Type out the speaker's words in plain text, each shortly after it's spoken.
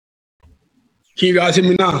Can you guys hear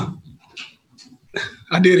me now?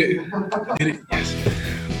 I did it. Yes.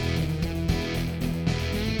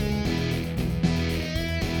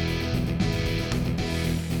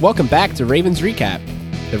 Welcome back to Ravens Recap.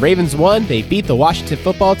 The Ravens won. They beat the Washington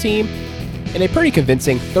football team in a pretty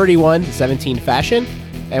convincing 31-17 fashion.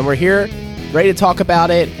 And we're here ready to talk about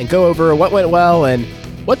it and go over what went well and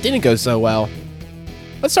what didn't go so well.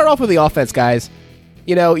 Let's start off with the offense, guys.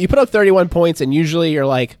 You know, you put up 31 points and usually you're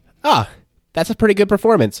like, that's a pretty good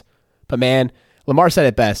performance. But man, Lamar said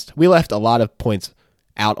it best. We left a lot of points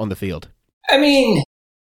out on the field. I mean,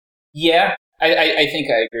 yeah, I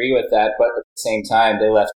think I agree with that. But at the same time, they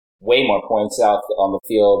left way more points out on the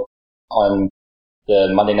field on the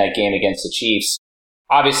Monday night game against the Chiefs.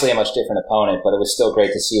 Obviously a much different opponent, but it was still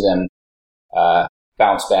great to see them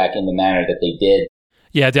bounce back in the manner that they did.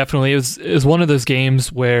 Yeah, definitely. It was one of those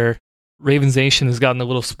games where Ravens Nation has gotten a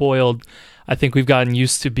little spoiled. I think we've gotten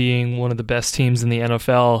used to being one of the best teams in the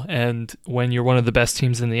NFL, and when you're one of the best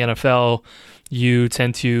teams in the NFL, you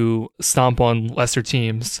tend to stomp on lesser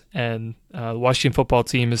teams, and the Washington football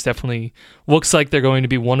team is definitely looks like they're going to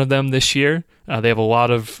be one of them this year. They have a lot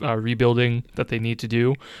of rebuilding that they need to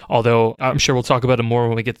do, although I'm sure we'll talk about it more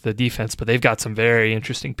when we get to the defense, but they've got some very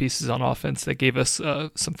interesting pieces on offense that gave us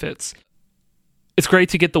some fits. It's great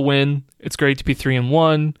to get the win. It's great to be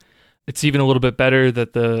 3-1. It's even a little bit better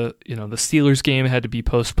that the Steelers game had to be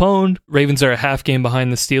postponed. Ravens are a half game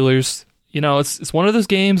behind the Steelers. You know, it's one of those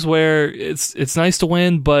games where it's nice to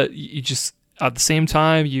win, but you just at the same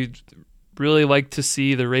time you'd really like to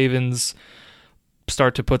see the Ravens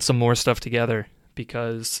start to put some more stuff together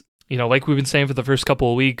because, you know, like we've been saying for the first couple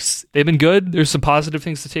of weeks, they've been good. There's some positive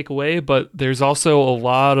things to take away, but there's also a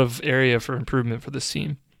lot of area for improvement for this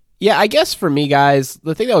team. Yeah, I guess for me, guys,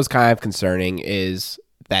 the thing that was kind of concerning is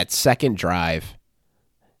that second drive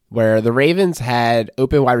where the Ravens had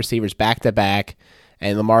open wide receivers back-to-back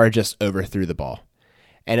and Lamar just overthrew the ball.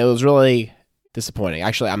 And it was really disappointing.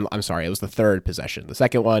 Actually, I'm sorry, it was the third possession. The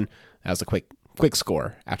second one, that was a quick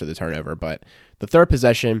score after the turnover. But the third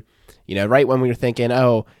possession, you know, right when we were thinking,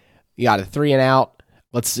 you got a 3-and-out,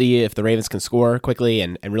 let's see if the Ravens can score quickly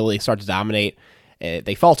and really start to dominate,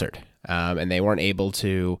 they faltered. And they weren't able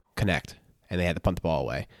to connect, and they had to punt the ball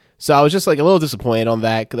away. So I was just like a little disappointed on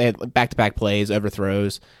that because they had back-to-back plays,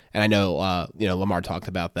 overthrows, and I know Lamar talked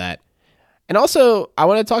about that. And also, I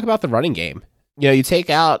want to talk about the running game. You know, you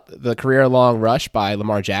take out the career-long rush by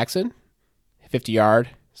Lamar Jackson, 50-yard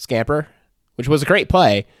scamper, which was a great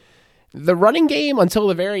play. The running game until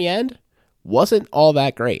the very end wasn't all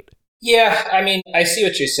that great. Yeah, I mean, I see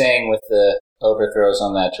what you're saying with the overthrows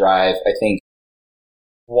on that drive. I think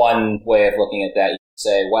one way of looking at that, you could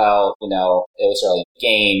say, well, you know, it was early in the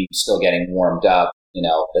game, still getting warmed up, you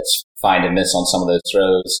know, that's fine to miss on some of those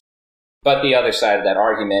throws. But the other side of that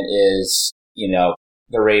argument is, you know,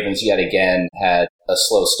 the Ravens yet again had a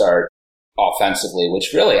slow start offensively,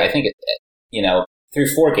 which really, I think,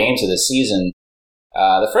 through 4 games of the season,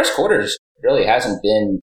 the first quarter really hasn't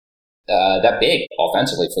been that big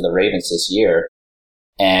offensively for the Ravens this year.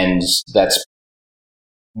 And that's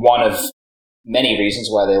one of many reasons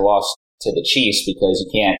why they lost to the Chiefs, because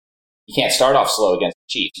you can't start off slow against the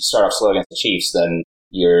Chiefs. You start off slow against the Chiefs, then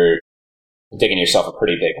you're digging yourself a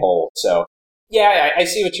pretty big hole. So yeah, I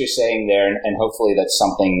see what you're saying there, and hopefully that's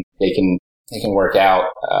something they can work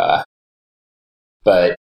out.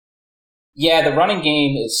 But yeah, the running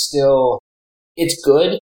game is it's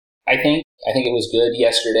good. I think it was good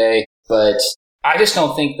yesterday, but I just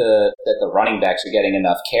don't think that the running backs are getting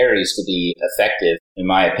enough carries to be effective, in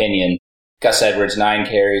my opinion. Gus Edwards, 9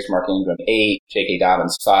 carries, Mark Ingram, 8, J.K.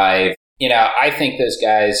 Dobbins, 5. You know, I think those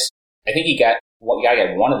guys, you got to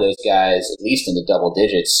get one of those guys at least into double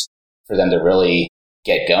digits for them to really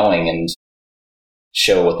get going and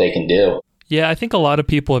show what they can do. Yeah, I think a lot of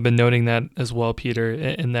people have been noting that as well, Peter,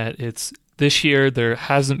 in that it's this year there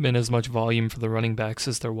hasn't been as much volume for the running backs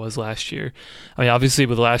as there was last year. I mean, obviously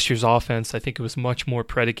with last year's offense, I think it was much more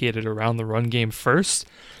predicated around the run game first.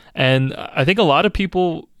 And I think a lot of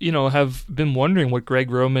people, you know, have been wondering what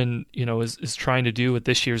Greg Roman, you know, is trying to do with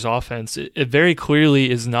this year's offense. It very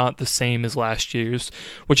clearly is not the same as last year's,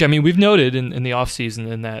 which, I mean, we've noted in the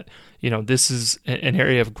offseason in that, you know, this is an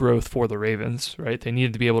area of growth for the Ravens, right? They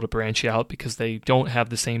needed to be able to branch out because they don't have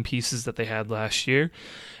the same pieces that they had last year.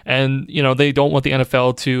 And, you know, they don't want the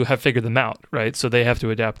NFL to have figured them out, right? So they have to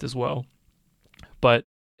adapt as well. But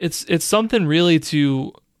it's something really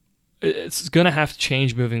it's going to have to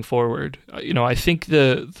change moving forward. You know, I think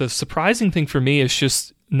the surprising thing for me is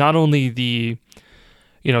just not only the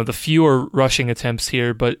fewer rushing attempts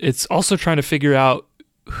here, but it's also trying to figure out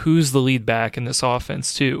who's the lead back in this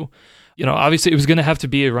offense too. obviously it was going to have to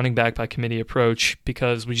be a running back by committee approach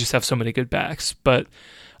because we just have so many good backs. But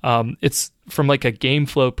it's from like a game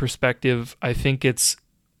flow perspective, I think it's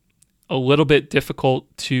a little bit difficult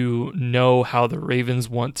to know how the Ravens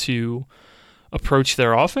want to approach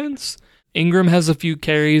their offense. Ingram has a few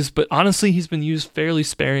carries, but honestly, he's been used fairly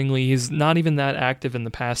sparingly. He's not even that active in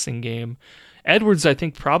the passing game. Edwards, I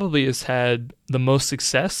think, probably has had the most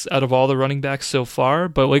success out of all the running backs so far,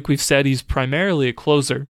 but like we've said, he's primarily a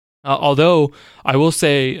closer. Although, I will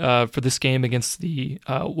say for this game against the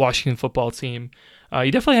Washington football team,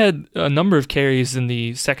 he definitely had a number of carries in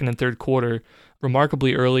the second and third quarter,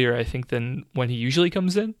 remarkably earlier, I think, than when he usually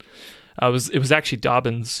comes in. It was actually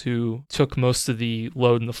Dobbins who took most of the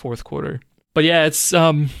load in the fourth quarter. But yeah, it's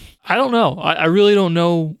I don't know. I really don't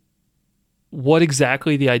know what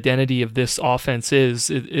exactly the identity of this offense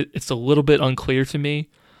is. It's a little bit unclear to me.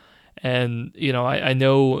 And, I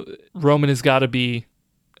know Roman has got to be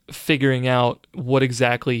figuring out what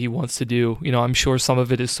exactly he wants to do. I'm sure some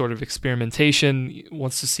of it is sort of experimentation. He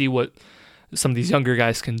wants to see what some of these younger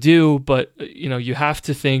guys can do. But, you have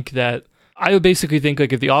to think that I would basically think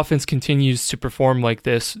like if the offense continues to perform like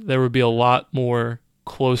this, there would be a lot more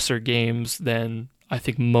closer games than I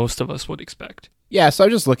think most of us would expect. Yeah, so I'm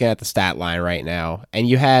just looking at the stat line right now, and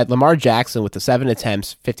you had Lamar Jackson with the 7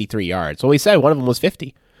 attempts, 53 yards. Well, we said one of them was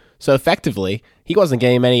 50. So effectively, he wasn't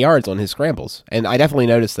getting many yards on his scrambles, and I definitely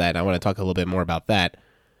noticed that, and I want to talk a little bit more about that.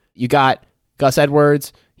 You got Gus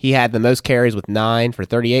Edwards. He had the most carries with 9 for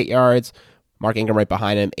 38 yards. Mark Ingram right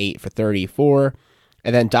behind him, 8 for 34.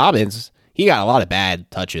 And then Dobbins, he got a lot of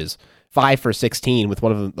bad touches, 5 for 16, with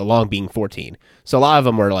one of them, the long being 14. So a lot of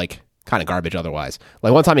them were like kind of garbage otherwise.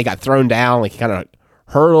 Like one time he got thrown down, like he kind of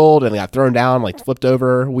hurdled and got thrown down, like flipped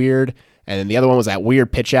over weird. And then the other one was that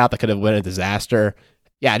weird pitch out that could have been a disaster.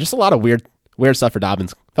 Yeah, just a lot of weird stuff for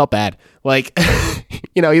Dobbins. Felt bad. Like,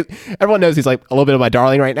 everyone knows he's like a little bit of my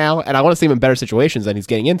darling right now, and I want to see him in better situations than he's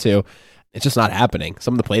getting into. It's just not happening.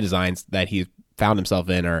 Some of the play designs that he found himself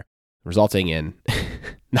in are resulting in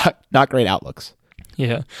not great outlooks.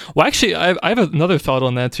 Yeah. Well, actually, I have another thought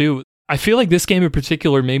on that too. I feel like this game in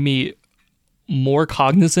particular made me more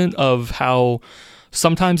cognizant of how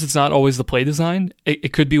sometimes it's not always the play design.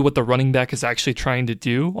 It could be what the running back is actually trying to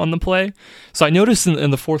do on the play. So I noticed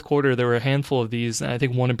in the fourth quarter, there were a handful of these, and I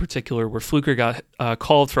think one in particular where Fluker got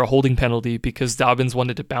called for a holding penalty because Dobbins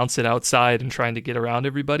wanted to bounce it outside and trying to get around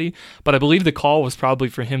everybody. But I believe the call was probably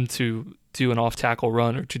for him to do an off-tackle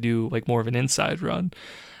run or to do like more of an inside run.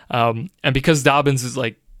 And because Dobbins is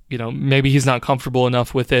like, maybe he's not comfortable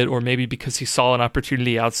enough with it, or maybe because he saw an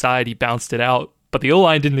opportunity outside, he bounced it out, but the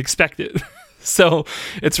O-line didn't expect it. So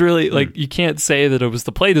it's really like you can't say that it was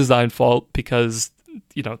the play design fault because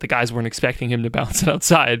the guys weren't expecting him to bounce it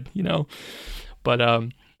outside. But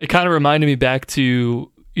it kind of reminded me back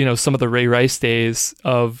to some of the Ray Rice days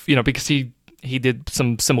of because he did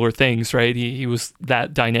some similar things, right? He was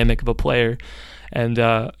that dynamic of a player, and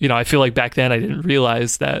I feel like back then I didn't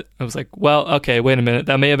realize that. I was like, well, okay, wait a minute,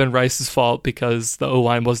 that may have been Rice's fault because the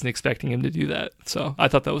O-line wasn't expecting him to do that. So I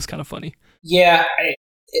thought that was kind of funny. Yeah.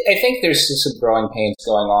 I think there's some growing pains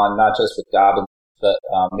going on, not just with Dobbins, but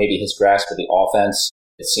maybe his grasp of the offense,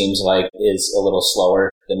 it seems like, is a little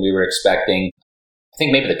slower than we were expecting. I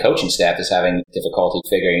think maybe the coaching staff is having difficulty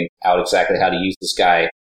figuring out exactly how to use this guy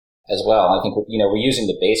as well. I think, we're using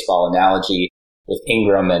the baseball analogy with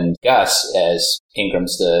Ingram and Gus, as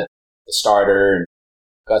Ingram's the starter and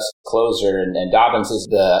Gus the closer, and Dobbins is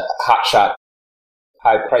the hotshot,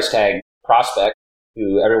 high price tag prospect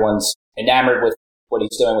who everyone's enamored with what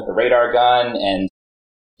he's doing with the radar gun and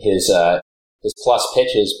his plus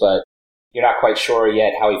pitches, but you're not quite sure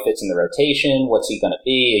yet how he fits in the rotation. What's he going to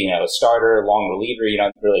be? A starter, long reliever, you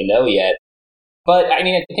don't really know yet. But I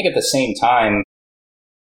think at the same time,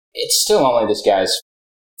 it's still only this guy's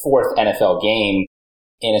fourth NFL game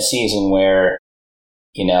in a season where,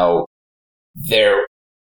 there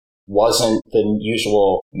wasn't the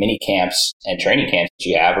usual mini camps and training camps that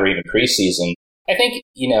you have, or even preseason. I think,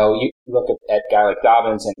 you look at a guy like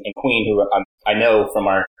Dobbins and Queen, who I know from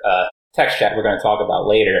our text chat we're going to talk about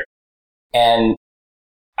later. And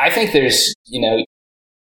I think there's,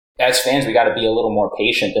 as fans, we got to be a little more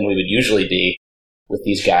patient than we would usually be with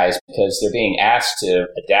these guys because they're being asked to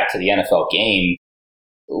adapt to the NFL game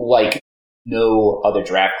like no other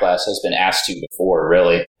draft class has been asked to before,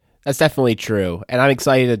 really. That's definitely true. And I'm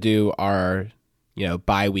excited to do our,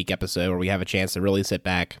 bye week episode where we have a chance to really sit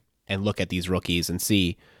back and look at these rookies and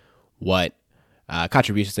see what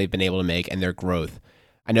contributions they've been able to make and their growth.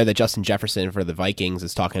 I know that Justin Jefferson for the Vikings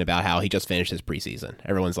is talking about how he just finished his preseason.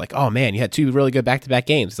 Everyone's like, oh man, you had 2 really good back-to-back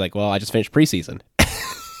games. He's like, well, I just finished preseason.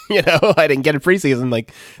 I didn't get a preseason.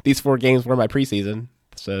 Like, these 4 games were my preseason.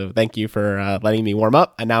 So thank you for letting me warm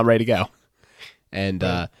up, and now I'm ready to go. And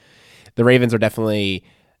the Ravens are definitely,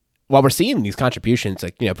 while we're seeing these contributions,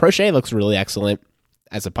 like, Prochet looks really excellent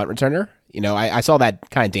as a punt returner. I saw that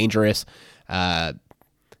kind of dangerous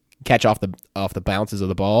catch off the bounces of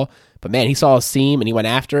the ball, but man, he saw a seam and he went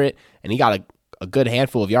after it, and he got a good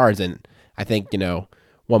handful of yards. And I think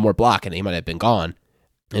one more block and he might have been gone.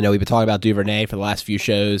 We've been talking about Duvernay for the last few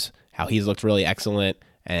shows, how he's looked really excellent,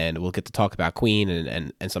 and we'll get to talk about Queen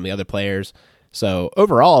and some of the other players. So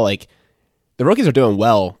overall, like, the rookies are doing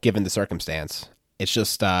well given the circumstance. It's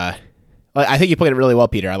just, I think you put it really well,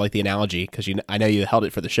 Peter. I like the analogy because I know you held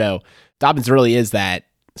it for the show. Dobbins really is that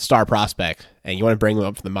star prospect, and you want to bring him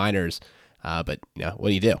up from the minors, but what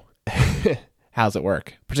do you do? How does it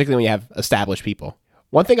work? Particularly when you have established people.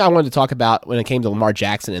 One thing I wanted to talk about when it came to Lamar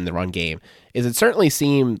Jackson in the run game is it certainly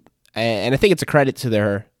seemed, and I think it's a credit to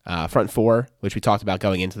their front 4, which we talked about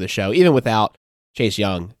going into the show, even without Chase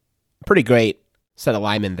Young, pretty great set of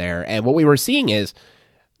linemen there. And what we were seeing is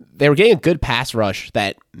they were getting a good pass rush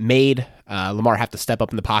that made Lamar have to step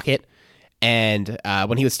up in the pocket. And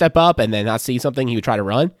when he would step up and then not see something, he would try to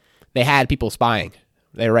run. They had people spying.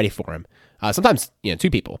 They were ready for him. Sometimes, 2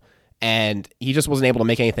 people. And he just wasn't able to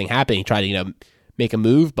make anything happen. He tried to, make a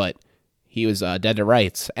move, but he was dead to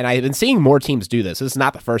rights. And I've been seeing more teams do this. This is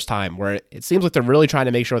not the first time where it seems like they're really trying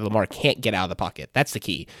to make sure that Lamar can't get out of the pocket. That's the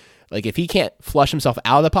key. Like, if he can't flush himself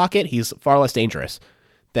out of the pocket, he's far less dangerous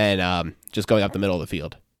than just going up the middle of the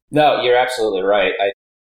field. No, you're absolutely right.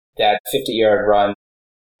 That 50-yard run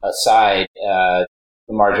aside,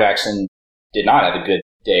 Lamar Jackson did not have a good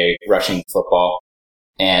day rushing the football.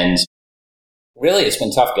 And really, it's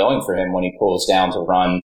been tough going for him when he pulls down to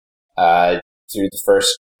run through the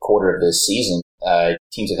first quarter of this season.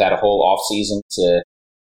 Teams have had a whole offseason to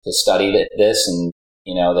study this, and,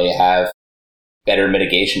 they have better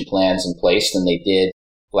mitigation plans in place than they did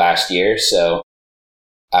last year. So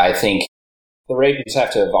I think the Ravens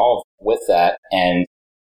have to evolve with that. And,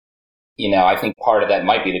 I think part of that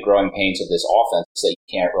might be the growing pains of this offense, that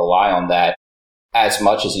you can't rely on that as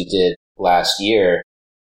much as you did last year.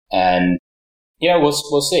 And,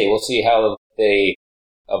 we'll see. We'll see how they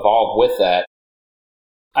evolve with that.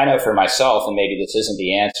 I know for myself, and maybe this isn't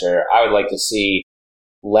the answer, I would like to see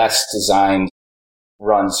less designed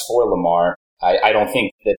runs for Lamar. I don't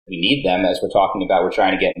think that we need them, as we're talking about. We're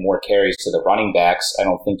trying to get more carries to the running backs. I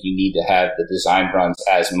don't think you need to have the designed runs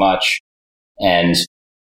as much. And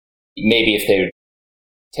maybe if they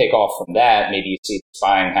take off from that, maybe you see the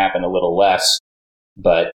spying happen a little less.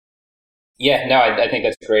 But yeah, no, I think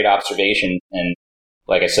that's a great observation. And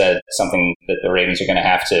like I said, something that the Ravens are going to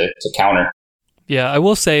have to counter. Yeah, I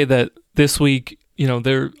will say that this week,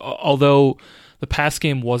 although the pass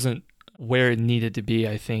game wasn't where it needed to be,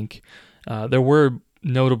 I think there were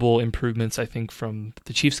notable improvements, I think, from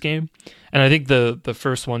the Chiefs game. And I think the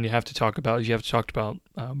first one you have to talk about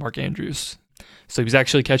Mark Andrews. So he was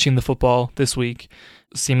actually catching the football this week,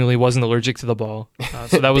 seemingly wasn't allergic to the ball.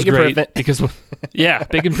 So that was great because,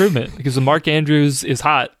 big improvement because when Mark Andrews is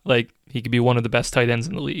hot, like, he could be one of the best tight ends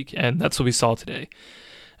in the league. And that's what we saw today.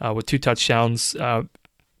 With 2 touchdowns, it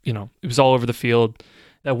was all over the field.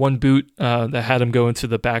 That one boot that had him go into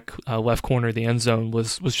the back left corner of the end zone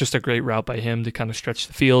was just a great route by him to kind of stretch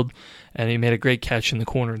the field, and he made a great catch in the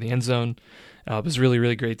corner of the end zone. It was really,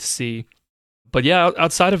 really great to see. But yeah,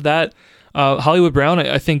 outside of that, Hollywood Brown,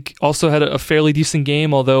 I think, also had a fairly decent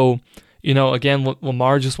game, although, again,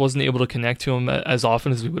 Lamar just wasn't able to connect to him as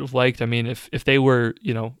often as we would have liked. I mean, if they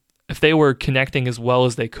were connecting as well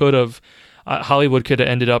as they could have, Hollywood could have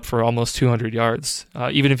ended up for almost 200 yards,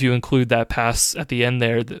 even if you include that pass at the end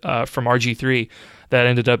there from RG3 that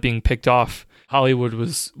ended up being picked off. Hollywood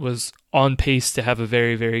was on pace to have a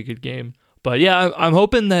very, very good game. But yeah, I'm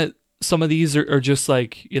hoping that some of these are just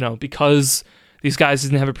like, because these guys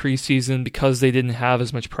didn't have a preseason, because they didn't have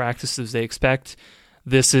as much practice as they expect,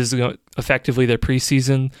 this is effectively their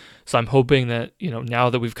preseason. So I'm hoping that, now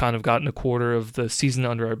that we've kind of gotten a quarter of the season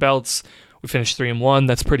under our belts, we finished 3-1.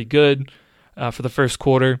 That's pretty good. For the first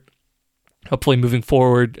quarter. Hopefully moving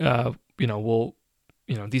forward,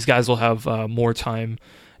 these guys will have more time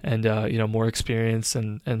and more experience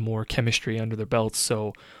and more chemistry under their belts.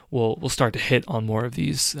 So we'll start to hit on more of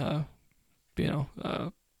these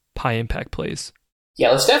high impact plays.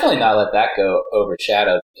 Yeah, let's definitely not let that go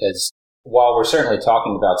overshadowed, because while we're certainly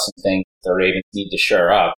talking about some things the Ravens need to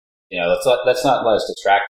shore up, let's not let us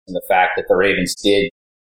distract from the fact that the Ravens did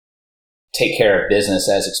take care of business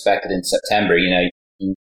as expected in September. You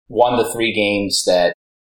won the 3 games that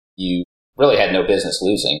you really had no business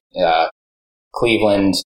losing.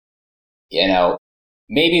 Cleveland,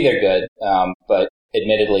 maybe they're good, but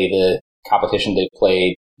admittedly the competition they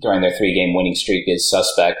played during their 3-game winning streak is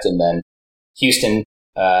suspect. And then Houston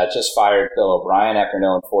just fired Bill O'Brien after an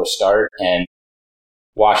 0-4 start, and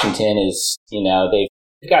Washington is,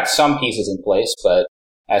 they've got some pieces in place, but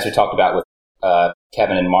as we talked about with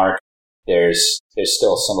Kevin and Mark, there's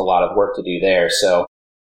still a lot of work to do there. So,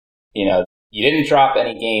 you didn't drop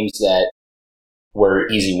any games that were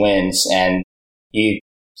easy wins, and you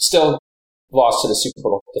still lost to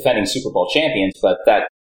the defending Super Bowl champions, but that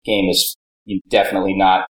game is definitely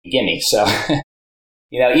not a gimme. So,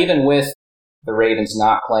 even with the Ravens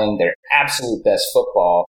not playing their absolute best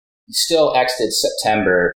football, you still exited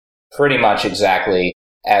September pretty much exactly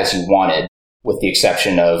as you wanted, with the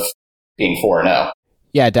exception of being 4-0.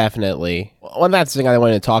 Yeah, definitely. One last thing I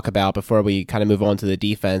wanted to talk about before we kind of move on to the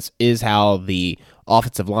defense is how the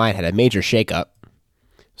offensive line had a major shakeup.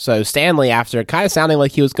 So Stanley, after kind of sounding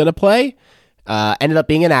like he was going to play, ended up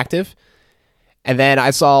being inactive. And then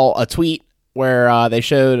I saw a tweet where they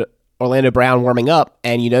showed Orlando Brown warming up,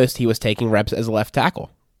 and you noticed he was taking reps as a left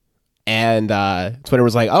tackle. And Twitter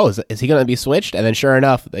was like, oh, is he going to be switched? And then sure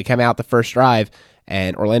enough, they came out the first drive,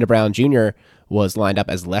 and Orlando Brown Jr. was lined up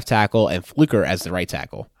as left tackle and Fluker as the right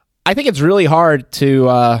tackle. I think it's really hard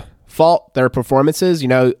to fault their performances.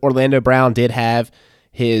 Orlando Brown did have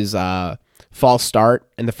his false start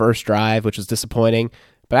in the first drive, which was disappointing.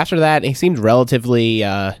 But after that, he seemed relatively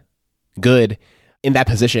good in that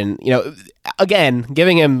position. Again,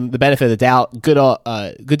 giving him the benefit of the doubt,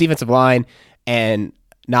 good defensive line, and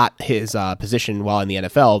not his position while in the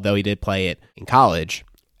NFL, though he did play it in college.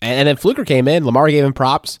 And then Fluker came in, Lamar gave him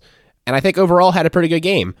props, and I think overall had a pretty good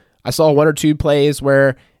game. I saw one or two plays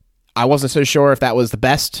where I wasn't so sure if that was the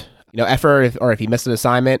best effort or if he missed an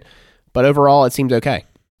assignment, but overall it seemed okay.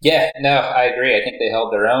 Yeah, no, I agree. I think they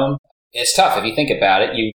held their own. It's tough if you think about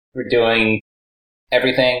it. You were doing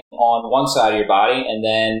everything on one side of your body, and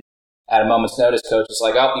then at a moment's notice, coach is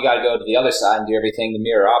like, oh, you got to go to the other side and do everything the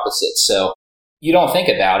mirror opposite. So you don't think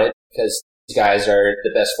about it because these guys are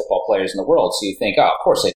the best football players in the world. So you think, oh, of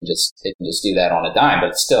course they can just do that on a dime, but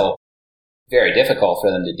it's still very difficult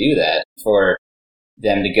for them to do that, for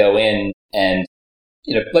them to go in and,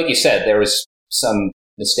 like you said, there was some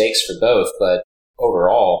mistakes for both, but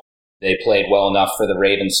overall they played well enough for the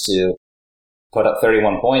Ravens to put up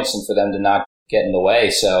 31 points and for them to not get in the way.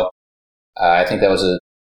 So I think that was an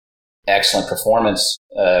excellent performance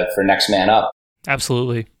for next man up.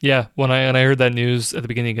 Absolutely. Yeah. When I heard that news at the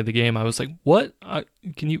beginning of the game, I was like, what?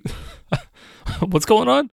 What's going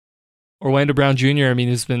on? Orlando Brown Jr.,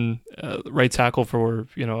 he's been right tackle for,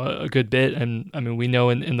 a good bit. And, we know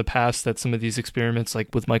in the past that some of these experiments,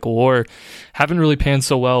 like with Michael Orr, haven't really panned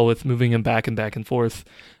so well with moving him back and forth.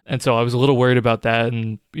 And so I was a little worried about that.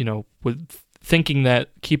 And, with thinking that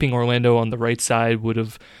keeping Orlando on the right side would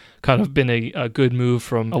have kind of been a good move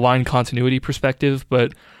from a line continuity perspective.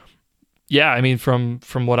 But yeah, from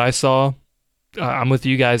what I saw, I'm with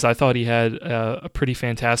you guys. I thought he had a pretty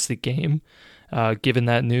fantastic game. Given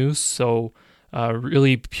that news. So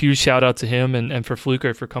really huge shout out to him and for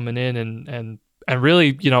Fluker for coming in and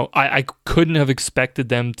really, I couldn't have expected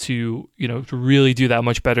them to really do that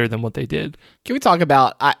much better than what they did. Can we talk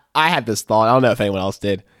about, I had this thought, I don't know if anyone else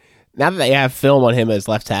did. Now that they have film on him as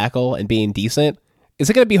left tackle and being decent, is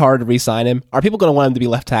it going to be hard to re-sign him? Are people going to want him to be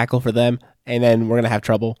left tackle for them and then we're going to have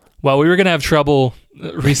trouble? Well, we were going to have trouble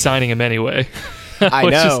re-signing him anyway. I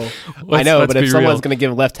know, but if someone's going to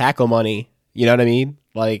give left tackle money, you know what I mean?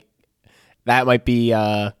 Like, that might be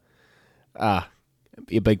a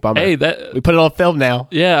big bummer. Hey, we put it on film now.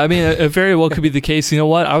 Yeah, it very well could be the case. You know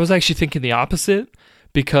what? I was actually thinking the opposite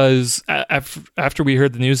because after we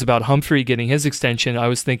heard the news about Humphrey getting his extension, I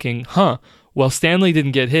was thinking, well, Stanley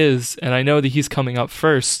didn't get his, and I know that he's coming up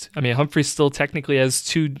first. Humphrey still technically has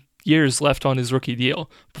 2 years left on his rookie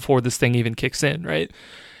deal before this thing even kicks in, right?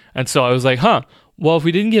 And so I was like, well, if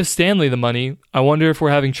we didn't give Stanley the money, I wonder if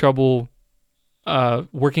we're having trouble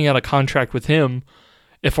working out a contract with him.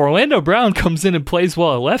 If Orlando Brown comes in and plays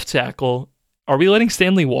well at left tackle, are we letting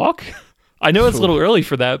Stanley walk? I know it's a little early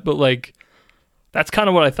for that, but that's kind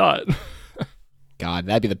of what I thought. God,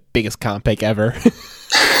 that'd be the biggest comp pick ever.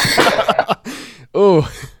 Ooh,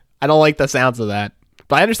 I don't like the sounds of that,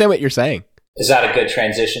 but I understand what you're saying. Is that a good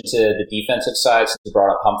transition to the defensive side since you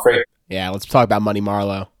brought up Humphrey? Yeah, let's talk about Money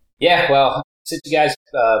Marlowe. Yeah, well, since you guys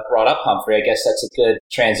brought up Humphrey, I guess that's a good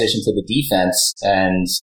transition to the defense. And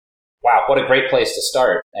wow, what a great place to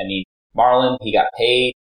start. Marlon, he got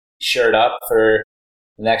paid, shirt up for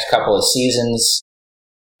the next couple of seasons,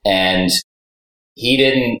 and he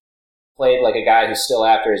didn't play like a guy who's still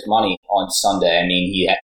after his money on Sunday. He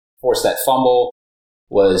forced that fumble,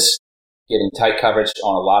 was getting tight coverage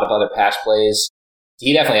on a lot of other pass plays.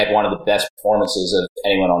 He definitely had one of the best performances of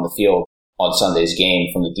anyone on the field on Sunday's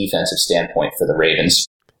game from the defensive standpoint for the Ravens.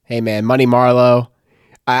 Hey, man, Money Marlowe.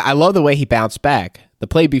 I love the way he bounced back. The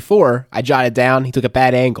play before, I jotted down, he took a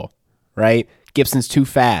bad angle, right? Gibson's too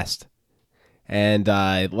fast. And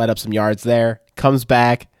let up some yards there. Comes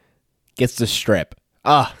back, gets the strip.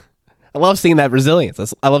 I love seeing that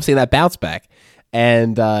resilience. I love seeing that bounce back.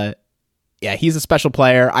 And, yeah, he's a special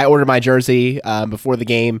player. I ordered my jersey before the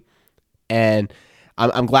game, and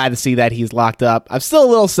I'm glad to see that he's locked up. I'm still a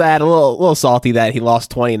little sad, a little salty that he lost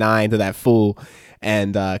 29 to that fool,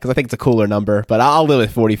 and because I think it's a cooler number. But I'll live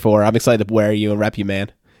with 44. I'm excited to wear you and rep you,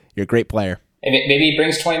 man. You're a great player. And maybe he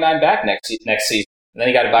brings 29 back next season. And then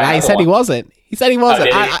he got to buy another he said one. He wasn't. He said he wasn't.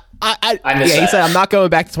 I missed He that. said I'm not going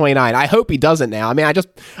back to 29. I hope he doesn't now. I mean, I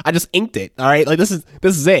just inked it. All right, like this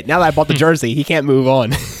is it. Now that I bought the jersey, he can't move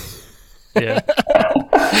on. Yeah.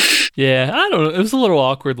 Yeah, I don't know. It was a little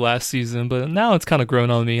awkward last season, but now it's kind of grown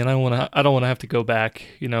on me, and I don't want to have to go back.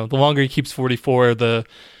 You know, the longer he keeps 44, the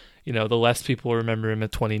less people remember him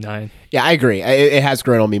at 29. Yeah, I agree. It has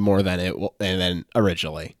grown on me more than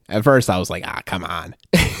originally. At first, I was like, come on.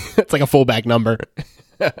 It's like a fullback number.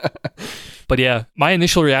 But yeah, my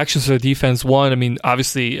initial reactions to the defense, one, I mean,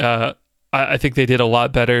 obviously, I think they did a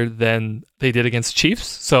lot better than they did against the Chiefs.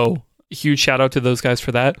 So huge shout out to those guys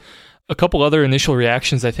for that. A couple other initial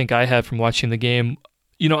reactions I think I had from watching the game.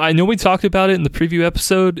 You know, I know we talked about it in the preview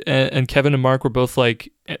episode, and Kevin and Mark were both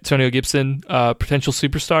like, Antonio Gibson, potential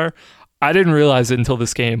superstar. I didn't realize it until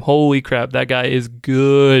this game. Holy crap, that guy is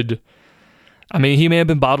good. I mean, he may have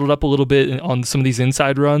been bottled up a little bit on some of these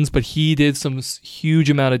inside runs, but he did some huge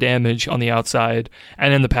amount of damage on the outside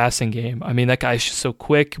and in the passing game. I mean, that guy's just so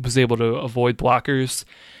quick, was able to avoid blockers.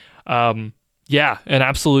 Yeah, an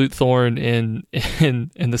absolute thorn in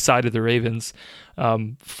the side of the Ravens.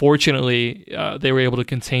 Fortunately, they were able to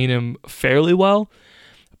contain him fairly well.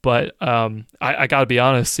 But I got to be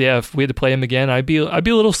honest, yeah, if we had to play him again, I'd be a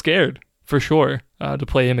little scared for sure to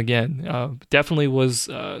play him again. Definitely was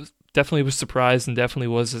surprised and definitely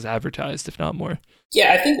was as advertised, if not more.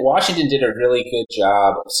 Yeah, I think Washington did a really good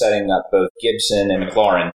job of setting up both Gibson and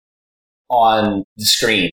McLaurin on the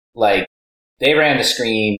screen. Like, they ran the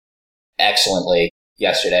screen excellently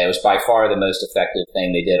yesterday. It was by far the most effective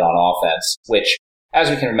thing they did on offense, which, as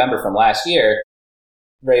we can remember from last year,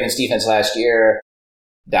 Ravens defense last year,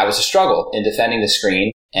 that was a struggle in defending the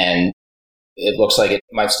screen, and it looks like it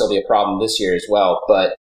might still be a problem this year as well.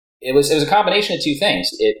 But it was a combination of two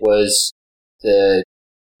things. It was the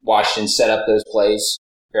Washington set up those plays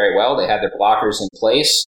very well. They had their blockers in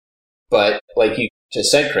place. But like you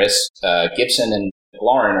just said, Chris, Gibson and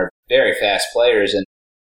McLaurin are very fast players, and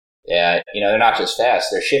they're not just fast,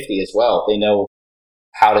 they're shifty as well. They know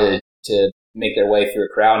how to make their way through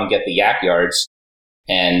a crowd and get the yak yards.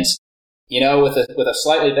 And, with a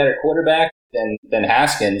slightly better quarterback than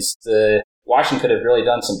Haskins, the Washington could have really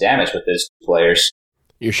done some damage with those two players.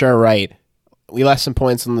 You're sure right. We left some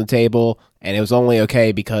points on the table, and it was only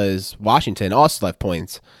okay because Washington also left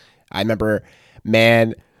points. I remember,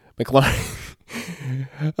 man, McLaurin,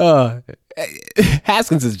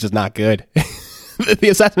 Haskins is just not good. The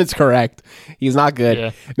assessment's correct. He's not good.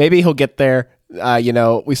 Yeah. Maybe he'll get there.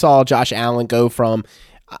 We saw Josh Allen go from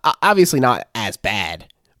obviously not as bad,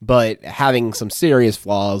 but having some serious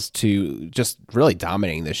flaws to just really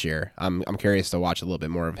dominating this year. I'm curious to watch a little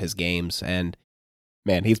bit more of his games, and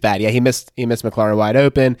man, he's bad. Yeah, he missed McLaurin wide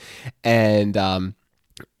open, and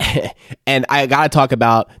and I gotta talk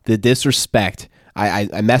about the disrespect. I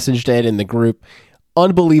messaged it in the group.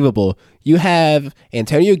 Unbelievable. You have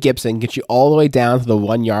Antonio Gibson get you all the way down to the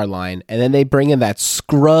 1 yard line, and then they bring in that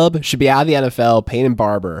scrub, should be out of the NFL, Peyton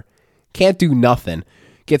Barber. Can't do nothing.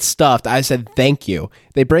 Gets stuffed. I said, thank you.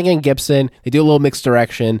 They bring in Gibson. They do a little mixed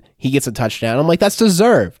direction. He gets a touchdown. I'm like, that's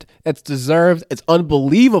deserved. It's deserved. It's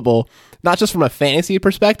unbelievable. Not just from a fantasy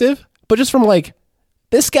perspective, but just from like,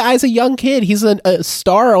 this guy's a young kid. He's a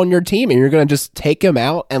star on your team, and you're going to just take him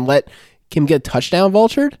out and let him get touchdown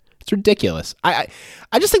vultured? It's ridiculous. I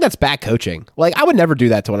just think that's bad coaching. Like, I would never do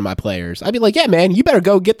that to one of my players. I'd be like, yeah, man, you better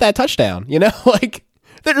go get that touchdown. Like,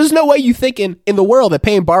 there's no way you think in the world that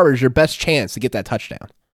Peyton Barber is your best chance to get that touchdown.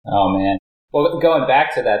 Oh, man. Well, going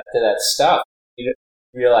back to that stuff, you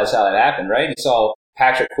realize how that happened, right? You saw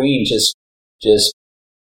Patrick Queen just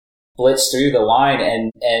blitz through the line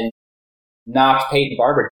and knocked Peyton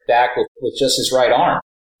Barber back with just his right arm.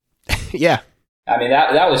 Yeah. I mean,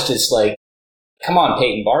 that was just like, come on,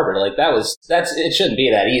 Peyton Barber. Like, it shouldn't be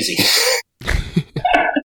that easy.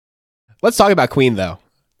 Let's talk about Queen, though.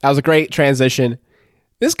 That was a great transition.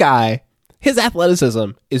 This guy, his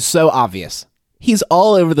athleticism is so obvious. He's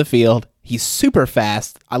all over the field. He's super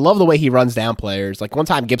fast. I love the way he runs down players. Like one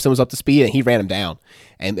time Gibson was up to speed and he ran him down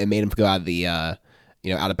and made him go out of the out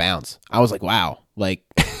of bounds. I was like, wow, like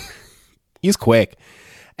he's quick.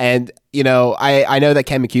 And I know that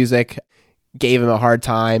Ken McCusick gave him a hard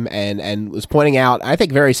time and was pointing out, I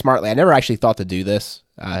think very smartly. I never actually thought to do this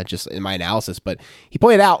just in my analysis, but he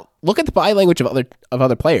pointed out, look at the body language of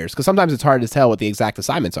other players, because sometimes it's hard to tell what the exact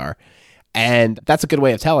assignments are. And that's a good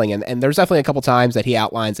way of telling. And there's definitely a couple times that he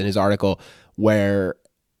outlines in his article where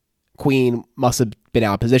Queen must have been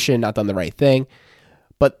out of position, not done the right thing.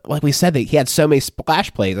 But like we said, he had so many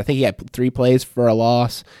splash plays. I think he had 3 plays for a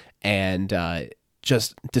loss and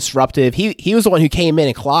just disruptive. He was the one who came in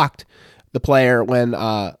and clocked the player when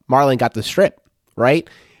Marlon got the strip, right?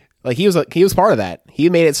 Like he was part of that. He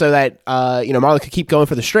made it so that Marlon could keep going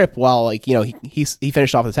for the strip while he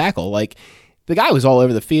finished off the tackle. Like the guy was all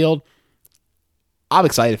over the field. I'm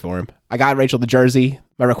excited for him. I got Rachel the jersey.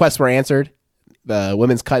 My requests were answered. The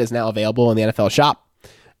women's cut is now available in the NFL shop.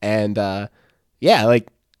 And I'm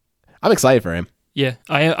excited for him. Yeah,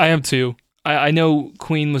 I am too. I know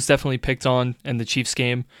Queen was definitely picked on in the Chiefs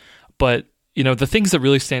game, but the things that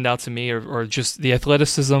really stand out to me are just the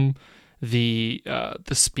athleticism, the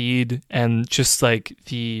speed, and just like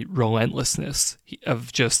the relentlessness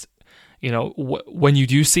of just when you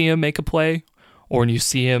do see him make a play, or when you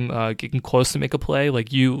see him getting close to make a play,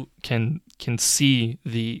 like you can see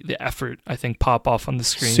the effort, I think, pop off on the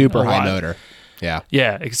screen. Super high motor. Yeah.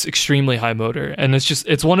 Yeah, it's extremely high motor. And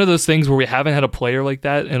it's one of those things where we haven't had a player like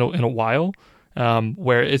that in a while,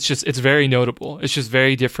 where it's very notable. It's just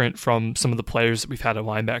very different from some of the players that we've had at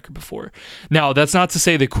linebacker before. Now, that's not to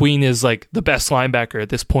say that Queen is like the best linebacker at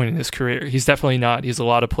this point in his career. He's definitely not. He has a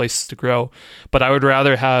lot of places to grow. But I would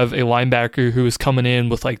rather have a linebacker who is coming in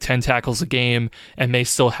with like 10 tackles a game and may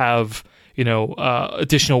still have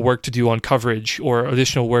additional work to do on coverage or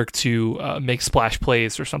additional work to make splash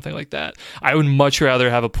plays or something like that. I would much rather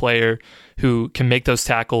have a player who can make those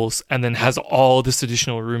tackles and then has all this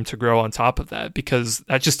additional room to grow on top of that, because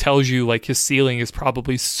that just tells you like his ceiling is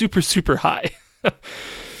probably super, super high.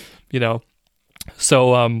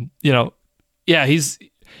 So, yeah, he's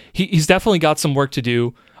definitely got some work to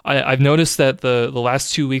do. I've noticed that the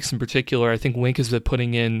last 2 weeks in particular, I think Wink has been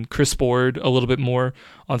putting in Chris Board a little bit more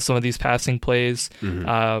on some of these passing plays,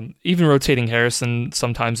 even rotating Harrison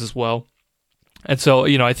sometimes as well. And so,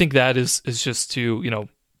 I think that is just to,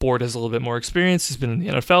 Board has a little bit more experience. He's been in the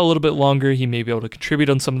NFL a little bit longer. He may be able to contribute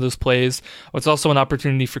on some of those plays. It's also an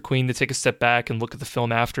opportunity for Queen to take a step back and look at the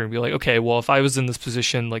film after and be like, okay, well, if I was in this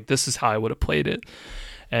position, like this is how I would have played it.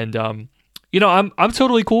 And, I'm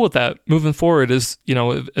totally cool with that moving forward. As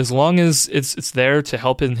long as it's there to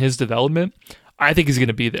help in his development, I think he's going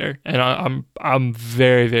to be there, and I'm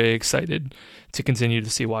very, very excited to continue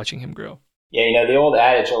to watching him grow. Yeah, the old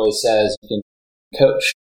adage always says you can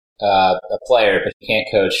coach a player, but you can't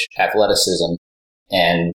coach athleticism,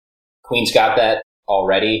 and Queen's got that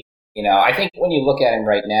already. I think when you look at him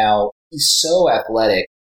right now, he's so athletic,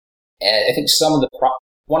 and I think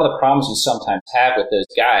one of the problems you sometimes have with those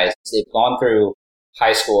guys is they've gone through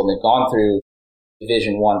high school and they've gone through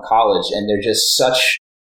Division I college, and they're just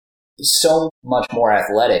so much more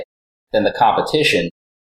athletic than the competition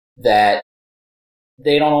that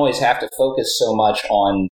they don't always have to focus so much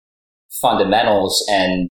on fundamentals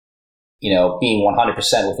and, being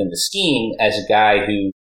 100% within the scheme as a guy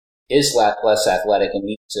who is less athletic and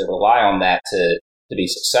needs to rely on that to be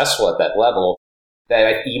successful at that level.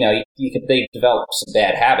 That they develop some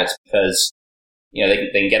bad habits because they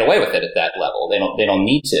can get away with it at that level. They don't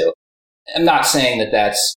need to. I'm not saying that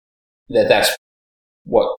that's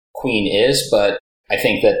what Queen is, but I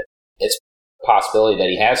think that it's a possibility that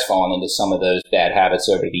he has fallen into some of those bad habits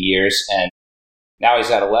over the years, and now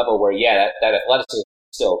he's at a level where that athleticism is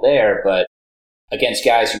still there, but against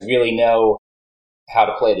guys who really know how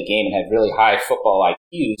to play the game and have really high football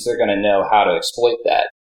IQs, they're going to know how to exploit that.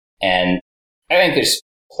 And I think there's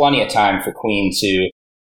plenty of time for Queen to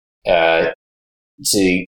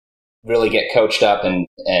really get coached up and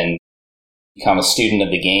become a student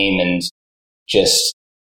of the game and just,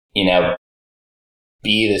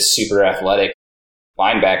 be the super athletic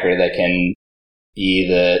linebacker that can be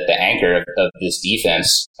the anchor of this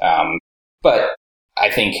defense. But I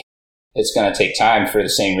think it's going to take time for the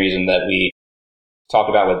same reason that we talked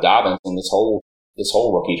about with Dobbins and this whole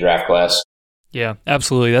rookie draft class. Yeah,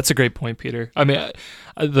 absolutely. That's a great point, Peter. I mean,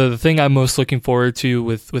 the thing I'm most looking forward to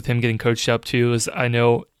with him getting coached up to is I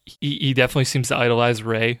know he definitely seems to idolize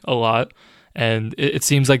Ray a lot, and it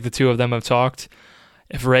seems like the two of them have talked.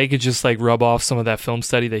 If Ray could just like rub off some of that film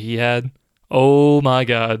study that he had Oh my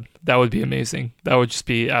God. That would be amazing. That would just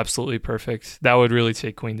be absolutely perfect. That would really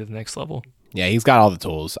take Queen to the next level. Yeah, he's got all the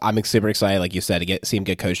tools. I'm super excited, like you said, to see him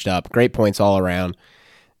get coached up. Great points all around.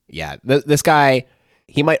 Yeah, this guy,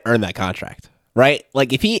 he might earn that contract, right?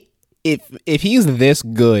 Like if he's this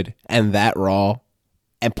good and that raw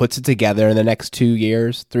and puts it together in the next 2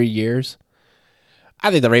 years, 3 years,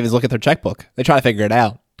 I think the Ravens look at their checkbook. They try to figure it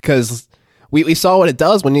out because we saw what it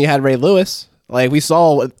does when you had Ray Lewis. Like we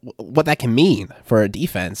saw what that can mean for a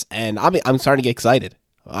defense, and I'm starting to get excited.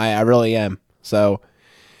 I really am. So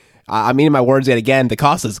I'm eating my words yet again.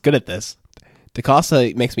 DeCosta's good at this.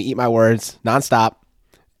 DeCosta makes me eat my words nonstop,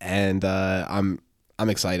 and I'm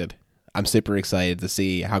excited. I'm super excited to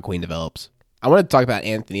see how Queen develops. I want to talk about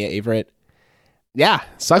Anthony Averett. Yeah,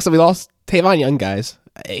 sucks that we lost Tavon Young, guys.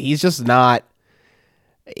 He's just not.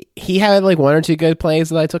 He had like 1 or 2 good plays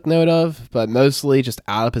that I took note of, but mostly just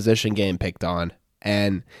out of position getting picked on,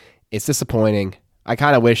 and it's disappointing. I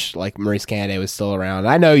kind of wish like Maurice Canady was still around.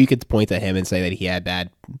 I know you could point to him and say that he had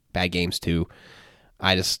bad games too.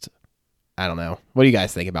 I don't know. What do you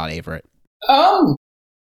guys think about Averett? I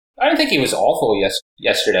didn't think he was awful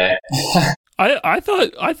yesterday. I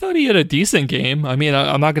thought he had a decent game. I mean,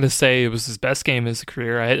 I'm not going to say it was his best game as a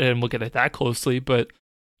career. I didn't look at it that closely, but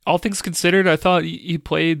all things considered, I thought he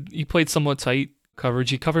played somewhat tight coverage.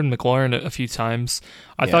 He covered McLaurin a few times.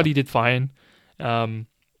 I thought he did fine.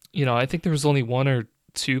 I think there was only 1 or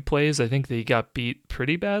 2 plays. I think that he got beat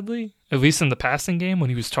pretty badly, at least in the passing game when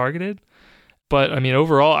he was targeted. But, I mean,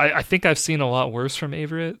 overall, I think I've seen a lot worse from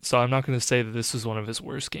Averett, so I'm not going to say that this was one of his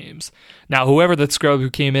worst games. Now, whoever that scrub who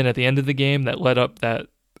came in at the end of the game that led up that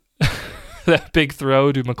that big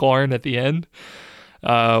throw to McLaurin at the end,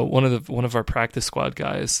 one of our practice squad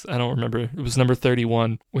guys, I don't remember, it was number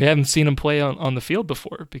 31. We haven't seen him play on the field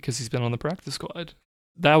before because he's been on the practice squad.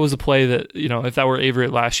 That was a play that, if that were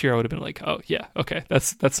Averett last year, I would have been like, oh, yeah, okay,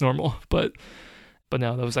 that's normal. But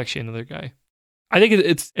no, that was actually another guy. I think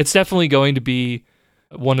it's definitely going to be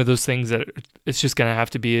one of those things that it's just going to have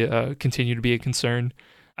to be continue to be a concern.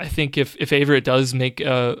 I think if Averett does make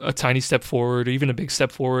a tiny step forward or even a big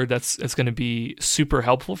step forward, that's going to be super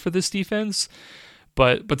helpful for this defense.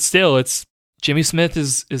 But still, it's Jimmy Smith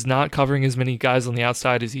is not covering as many guys on the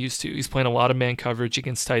outside as he used to. He's playing a lot of man coverage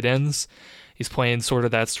against tight ends. He's playing sort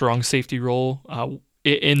of that strong safety role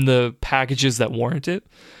in the packages that warrant it.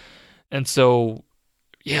 And so,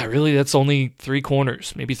 yeah, really, that's only 3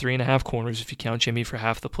 corners, maybe 3.5 corners if you count Jimmy for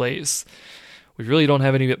half the plays. We really don't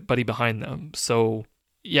have anybody behind them. So,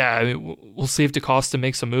 yeah, I mean, we'll see if DeCosta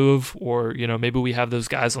makes a move or, maybe we have those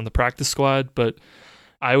guys on the practice squad. But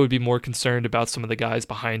I would be more concerned about some of the guys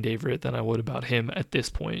behind Averett than I would about him at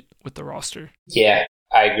this point with the roster. Yeah,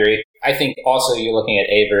 I agree. I think also you're looking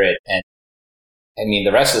at Averett, and I mean,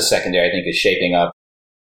 the rest of the secondary, I think, is shaping up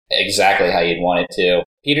exactly how you'd want it to.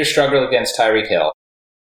 Peter struggled against Tyreek Hill.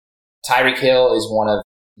 Tyreek Hill is one of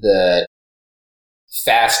the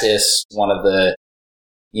fastest, one of the,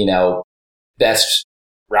 best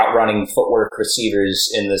route running footwork receivers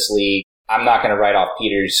in this league. I'm not going to write off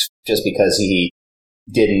Peters just because he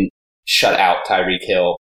didn't shut out Tyreek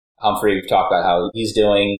Hill. Humphrey, we've talked about how he's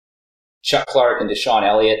doing. Chuck Clark and Deshaun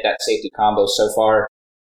Elliott, that safety combo so far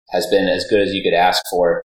has been as good as you could ask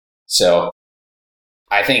for. So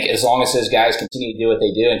I think as long as those guys continue to do what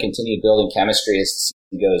they do and continue building chemistry as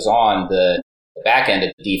the season goes on, the back end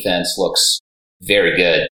of the defense looks very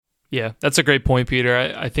good. Yeah, that's a great point, Peter.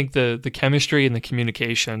 I think the chemistry and the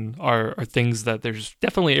communication are things that there's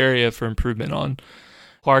definitely area for improvement on.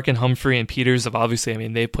 Clark and Humphrey and Peters have obviously,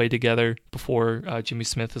 they played together before Jimmy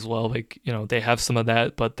Smith as well. They have some of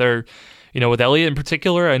that, but they're, with Elliott in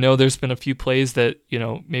particular, I know there's been a few plays that,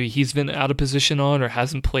 maybe he's been out of position on or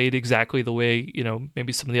hasn't played exactly the way,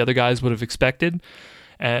 maybe some of the other guys would have expected.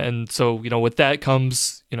 And so, with that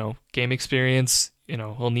comes, game experience.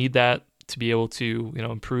 He'll need that to be able to,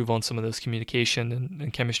 improve on some of those communication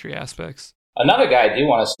and chemistry aspects. Another guy I do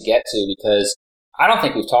want us to get to, because I don't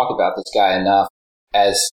think we've talked about this guy enough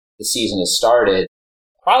as the season has started,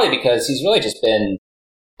 probably because he's really just been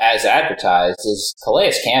as advertised, is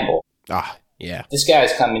Calais Campbell. Yeah. This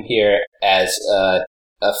guy's coming here as a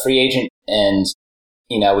free agent and,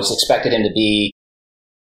 was expected him to be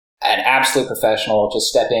an absolute professional, just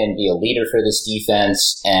step in, be a leader for this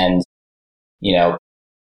defense and,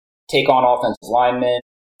 take on offensive linemen,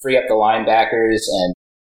 free up the linebackers and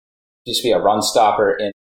just be a run stopper in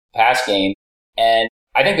the pass game. And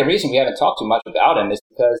I think the reason we haven't talked too much about him is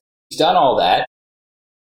because he's done all that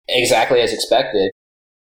exactly as expected,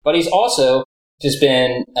 but he's also just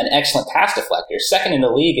been an excellent pass deflector, second in the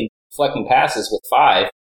league in deflecting passes with 5,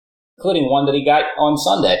 including one that he got on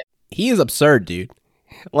Sunday. He is absurd, dude.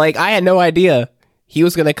 Like, I had no idea he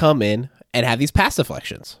was going to come in and have these pass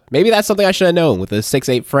deflections. Maybe that's something I should have known with his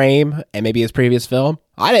 6'8 frame and maybe his previous film.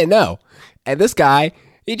 I didn't know. And this guy,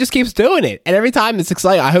 he just keeps doing it. And every time it's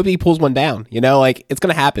exciting. I hope he pulls one down. Like, it's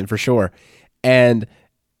going to happen for sure. And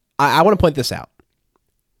I want to point this out.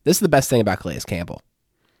 This is the best thing about Calais Campbell.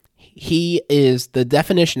 He is the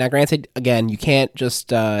definition. Now, granted, again, you can't just,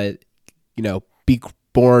 be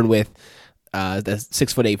born with the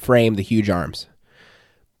 6'8" frame, the huge arms.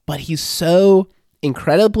 But he's so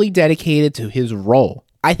incredibly dedicated to his role.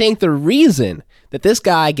 I think the reason that this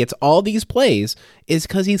guy gets all these plays is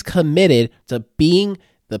because he's committed to being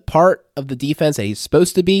the part of the defense that he's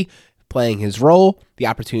supposed to be, playing his role. The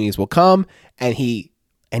opportunities will come, and he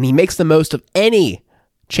makes the most of any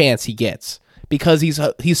chance he gets because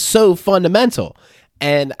he's so fundamental.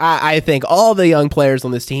 And I think all the young players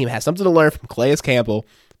on this team have something to learn from Calais Campbell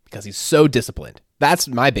because he's so disciplined. That's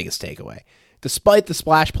my biggest takeaway. Despite the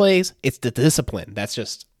splash plays, it's the discipline. That's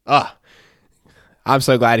just, I'm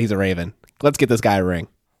so glad he's a Raven. Let's get this guy a ring.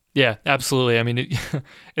 Yeah, absolutely. I mean,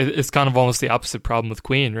 it's kind of almost the opposite problem with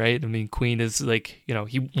Queen, right? I mean, Queen is like,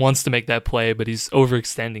 he wants to make that play, but he's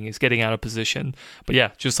overextending. He's getting out of position. But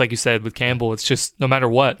yeah, just like you said with Campbell, it's just no matter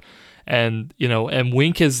what. And, and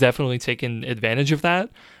Wink has definitely taken advantage of that,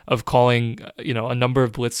 of calling, a number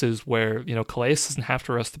of blitzes where, Calais doesn't have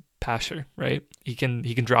to rush the passer, right? He can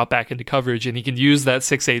drop back into coverage and he can use that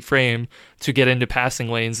 6'8" frame to get into passing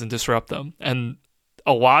lanes and disrupt them. And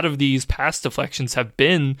a lot of these pass deflections have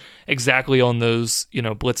been exactly on those,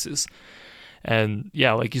 blitzes. And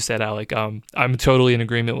yeah, like you said, Alec, I'm totally in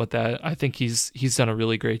agreement with that. I think he's done a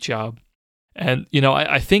really great job. And,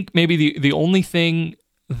 I think maybe the only thing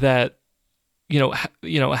that,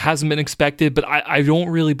 hasn't been expected, but I don't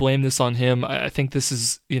really blame this on him. I think this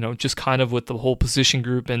is, just kind of with the whole position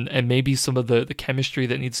group and maybe some of the chemistry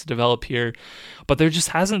that needs to develop here. But there just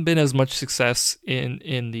hasn't been as much success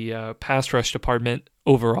in the pass rush department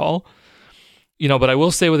overall. But I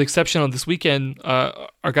will say, with exception of this weekend,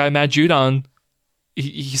 our guy Matt Judon,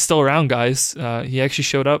 he's still around, guys. He actually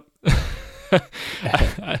showed up.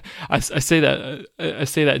 I say that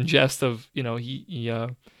in jest of,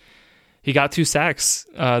 he got 2 sacks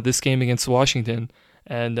this game against Washington,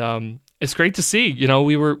 and it's great to see.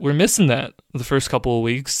 We're missing that the first couple of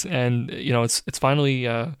weeks, and it's finally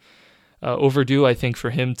overdue, I think, for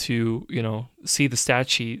him to see the stat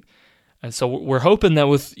sheet. And so we're hoping that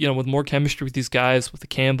with more chemistry with these guys, with the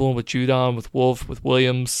Campbell, with Judon, with Wolf, with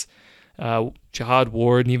Williams, Jihad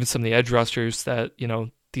Ward, and even some of the edge rushers, that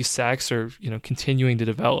these sacks are continuing to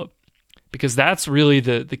develop, because that's really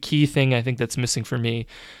the key thing I think that's missing for me.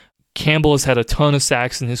 Campbell has had a ton of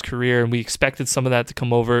sacks in his career, and we expected some of that to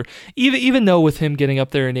come over. Even though with him getting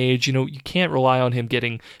up there in age, you can't rely on him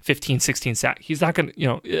getting 15, 16 sacks. He's not going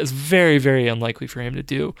to, it's very, very unlikely for him to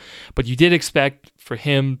do. But you did expect for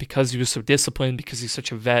him, because he was so disciplined, because he's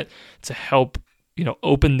such a vet, to help,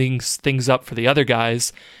 open things up for the other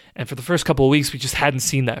guys. And for the first couple of weeks, we just hadn't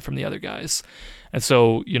seen that from the other guys. And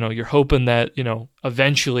so, you're hoping that,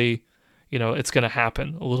 eventually, it's going to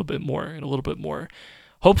happen a little bit more and a little bit more.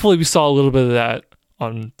 Hopefully we saw a little bit of that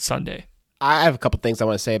on Sunday. I have a couple things I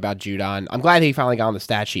want to say about Judon. I'm glad he finally got on the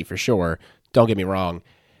stat sheet for sure. Don't get me wrong.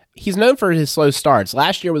 He's known for his slow starts.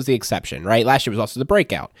 Last year was the exception, right? Last year was also the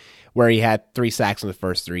breakout, where he had 3 sacks in the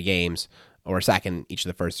first 3 games, or a sack in each of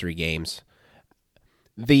the first 3 games.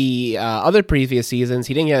 The other previous seasons,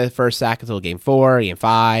 he didn't get his first sack until game 4, game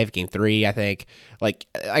 5, game 3, I think. Like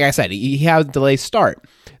I said, he had a delayed start.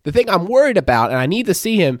 The thing I'm worried about, and I need to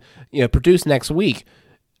see him produce next week,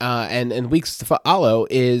 and weeks to follow,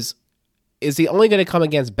 is he only going to come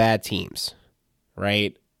against bad teams,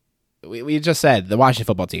 right? We just said the Washington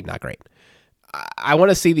football team, not great. I want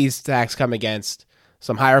to see these sacks come against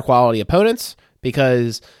some higher quality opponents,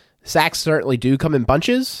 because sacks certainly do come in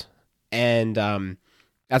bunches, and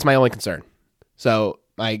that's my only concern. So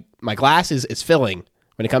my glass is filling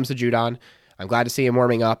when it comes to Judon. I'm glad to see him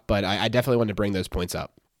warming up, but I definitely want to bring those points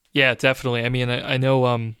up. Yeah, definitely. I mean, I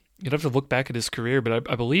know you'd have to look back at his career, but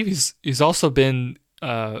I believe he's also been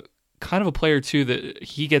kind of a player too, that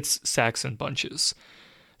he gets sacks in bunches.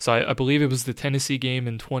 So I believe it was the Tennessee game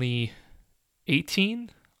in 2018,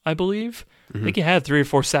 I believe. Mm-hmm. I think he had 3 or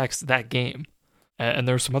 4 sacks that game. And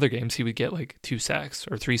there were some other games he would get like 2 sacks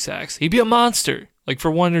or 3 sacks. He'd be a monster, like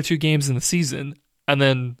for 1 or 2 games in the season. And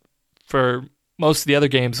then for most of the other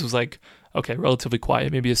games, it was like, okay, relatively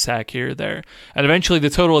quiet, maybe a sack here or there. And eventually the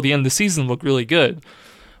total at the end of the season looked really good.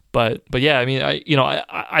 But yeah, I mean,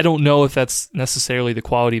 I don't know if that's necessarily the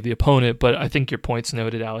quality of the opponent, but I think your point's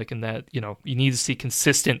noted, Alec, in that, you need to see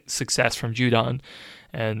consistent success from Judon.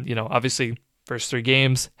 And, obviously, first 3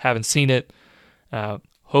 games, haven't seen it.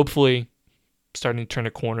 Hopefully starting to turn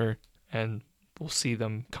a corner, and we'll see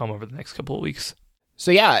them come over the next couple of weeks.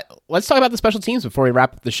 So yeah, let's talk about the special teams before we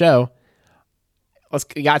wrap up the show.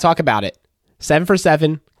 You gotta talk about it. 7 for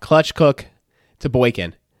 7, clutch Cook to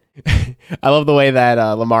Boykin. I love the way that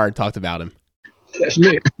Lamar talked about him. That's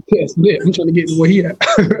lit. That's lit. I'm trying to get to where he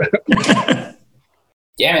at.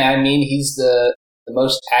 Yeah, man. I mean, he's the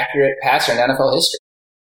most accurate passer in NFL history.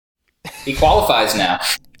 He qualifies now.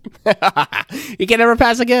 He can never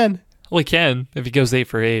pass again. Well, he can if he goes 8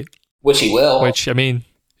 for 8. Which he will. Which, I mean,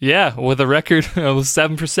 yeah, with a record of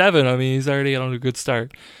 7 for 7, I mean, he's already on a good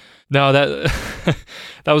start. No, that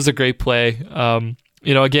was a great play.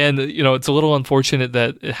 Again, it's a little unfortunate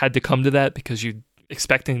that it had to come to that, because you're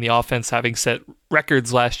expecting the offense, having set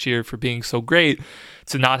records last year for being so great,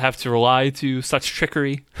 to not have to rely to such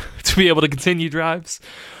trickery to be able to continue drives.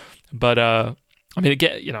 But, I mean,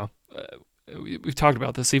 again, we've talked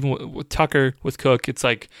about this, even with Tucker, with Cook, it's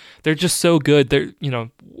like they're just so good. They're,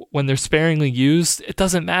 when they're sparingly used, it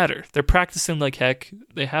doesn't matter. They're practicing like heck.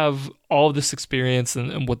 They have all of this experience,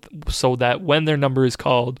 so that when their number is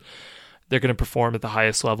called, they're going to perform at the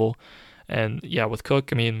highest level. And yeah, with Cook,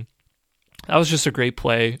 I mean, that was just a great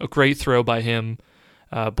play, a great throw by him.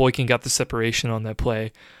 Boykin got the separation on that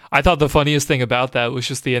play. I thought the funniest thing about that was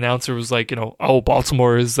just the announcer was like,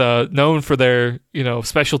 Baltimore is known for their,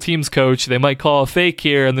 special teams coach. They might call a fake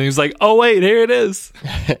here. And then he was like, oh, wait, here it is.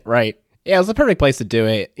 Right. Yeah, it was the perfect place to do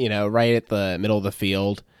it, right at the middle of the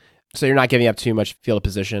field. So you're not giving up too much field of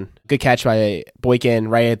position. Good catch by Boykin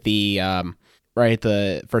right at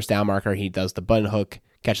the first down marker. He does the button hook,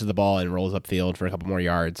 catches the ball, and rolls upfield for a couple more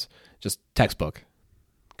yards. Just textbook.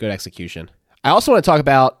 Good execution. I also want to talk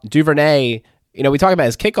about Duvernay. We talk about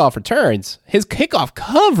his kickoff returns. His kickoff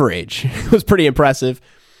coverage was pretty impressive.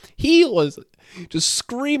 He was just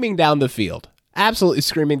screaming down the field, absolutely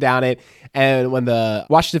screaming down it. And when the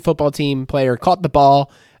Washington football team player caught the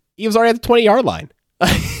ball, he was already at the 20-yard line.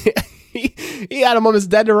 he had him almost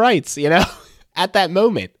dead to rights, at that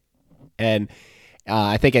moment. And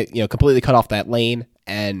I think it, completely cut off that lane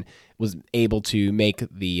and was able to make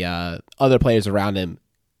the other players around him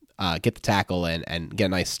get the tackle and get a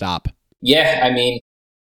nice stop. Yeah, I mean,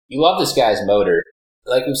 you love this guy's motor.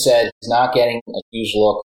 Like you said, he's not getting a huge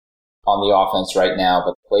look on the offense right now,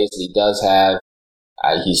 but the plays that he does have,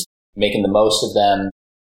 he's making the most of them.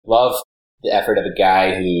 Love the effort of a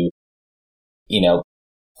guy who,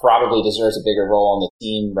 probably deserves a bigger role on the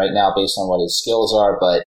team right now based on what his skills are,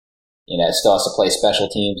 but, still has to play special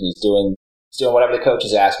teams. He's doing whatever the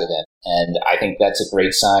coaches ask of him. And I think that's a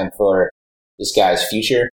great sign for this guy's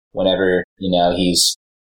future whenever, he's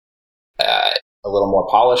a little more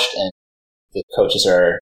polished and the coaches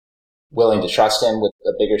are willing to trust him with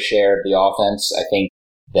a bigger share of the offense. I think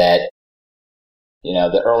that,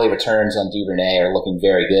 the early returns on Duvernay are looking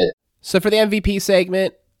very good. So for the MVP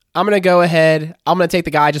segment, I'm going to go ahead. I'm going to take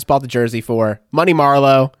the guy I just bought the jersey for, Money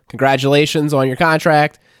Marlowe. Congratulations on your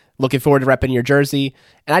contract. Looking forward to repping your jersey.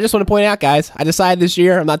 And I just want to point out, guys, I decided this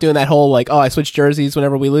year I'm not doing that whole I switch jerseys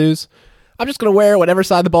whenever we lose. I'm just going to wear whatever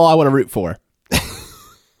side of the ball I want to root for.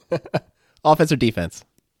 Offense or defense.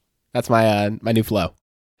 That's my new flow.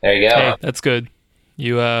 There you go. Hey, that's good.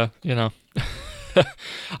 You I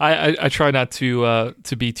try not to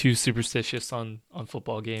be too superstitious on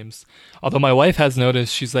football games. Although my wife has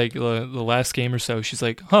noticed, she's like, the last game or so, she's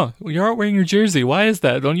like, well, you aren't wearing your jersey. Why is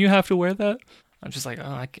that? Don't you have to wear that? I'm just like,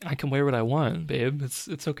 I can wear what I want, babe.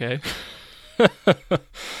 It's okay.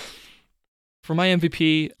 For my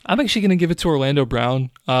MVP, I'm actually going to give it to Orlando Brown.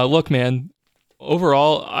 Look, man,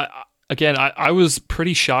 overall, I was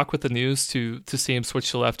pretty shocked with the news to see him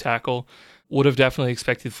switch to left tackle. Would have definitely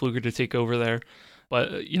expected Fluker to take over there.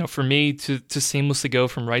 But, for me to seamlessly go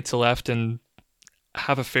from right to left and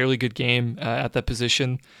have a fairly good game at that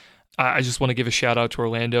position, I just want to give a shout out to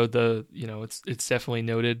Orlando. It's definitely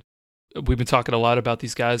noted. We've been talking a lot about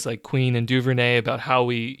these guys like Queen and Duvernay, about how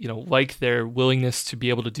we, like their willingness to be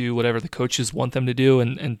able to do whatever the coaches want them to do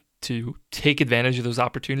and to take advantage of those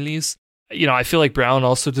opportunities. I feel like Brown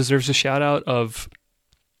also deserves a shout out of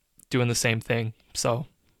doing the same thing. So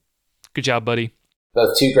good job, buddy.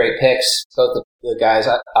 Both two great picks, both the guys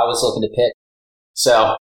I was looking to pick.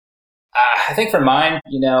 So I think for mine,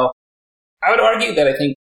 I would argue that I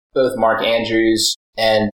think both Mark Andrews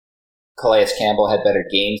and Calais Campbell had better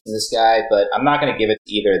games than this guy, but I'm not going to give it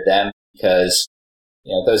to either of them because,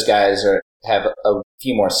 those guys have a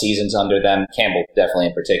few more seasons under them, Campbell definitely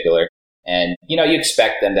in particular. And, you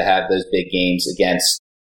expect them to have those big games against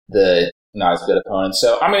the not as good opponents.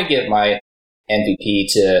 So I'm going to give my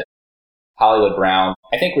MVP to Hollywood Brown.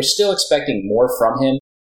 I think we're still expecting more from him,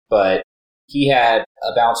 but he had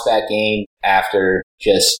a bounce back game after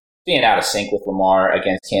just being out of sync with Lamar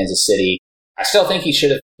against Kansas City. I still think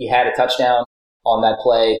he had a touchdown on that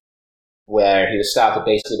play where he was stopped at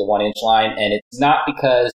basically the 1-inch line. And it's not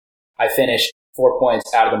because I finished 4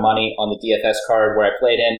 points out of the money on the DFS card where I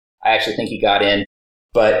played in. I actually think he got in.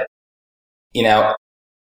 But,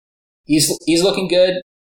 he's looking good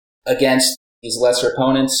against these lesser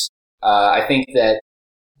opponents. I think that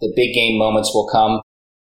the big game moments will come,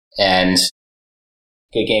 and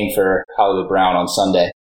good game for Hollywood Brown on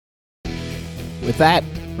Sunday. With that,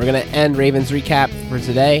 we're going to end Ravens Recap for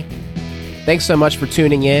today. Thanks so much for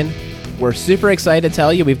tuning in. We're super excited to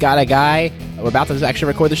tell you we've got a guy, we're about to actually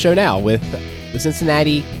record the show now with the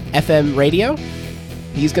Cincinnati FM radio.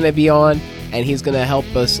 He's going to be on, and he's going to help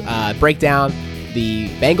us break down the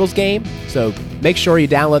Bengals game. So make sure you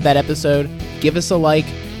download that episode. Give us a like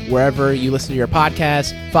wherever you listen to your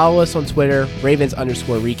podcast. Follow us on Twitter,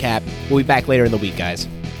 Ravens_recap. We'll be back later in the week, guys.